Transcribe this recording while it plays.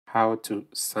how to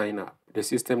sign up the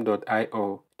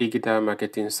System.io digital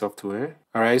marketing software.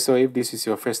 Alright, so if this is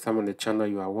your first time on the channel,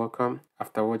 you are welcome.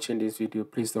 After watching this video,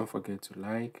 please don't forget to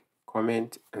like,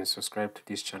 comment, and subscribe to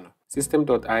this channel.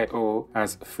 System.io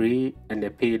has a free and a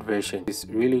paid version. It's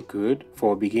really good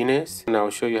for beginners, and I'll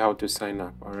show you how to sign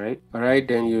up. Alright,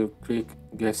 then you click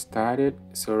get started.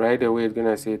 So right away it's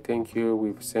gonna say thank you,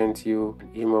 we've sent you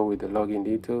an email with the login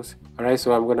details. Alright,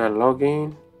 so I'm gonna log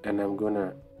in and I'm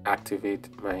gonna activate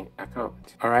my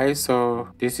account. Alright, so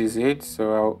this is it.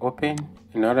 So I'll open.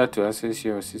 In order to access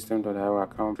your System.io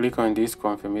account, click on this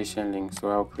confirmation link. So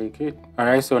I'll click it.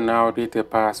 Alright, so now create a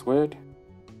password.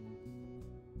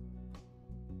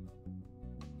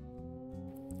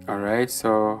 Alright,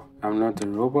 so I'm not a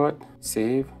robot.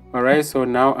 Save. Alright, so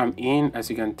now I'm in.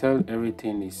 As you can tell,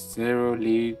 everything is 0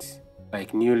 leads,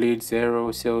 like new leads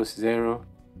 0, sales 0.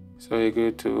 So you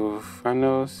go to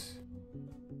funnels.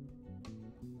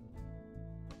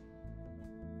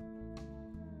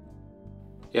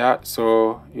 Yeah,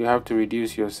 so you have to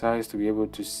reduce your size to be able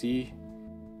to see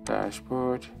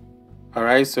dashboard.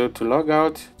 Alright, so to log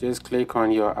out, just click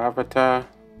on your avatar,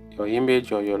 your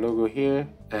image or your logo here,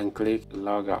 and click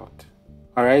log out.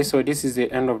 Alright, so this is the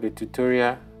end of the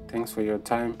tutorial. Thanks for your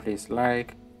time. Please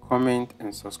like, comment,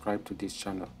 and subscribe to this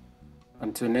channel.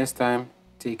 Until next time,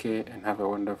 take care and have a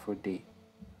wonderful day.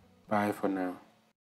 Bye for now.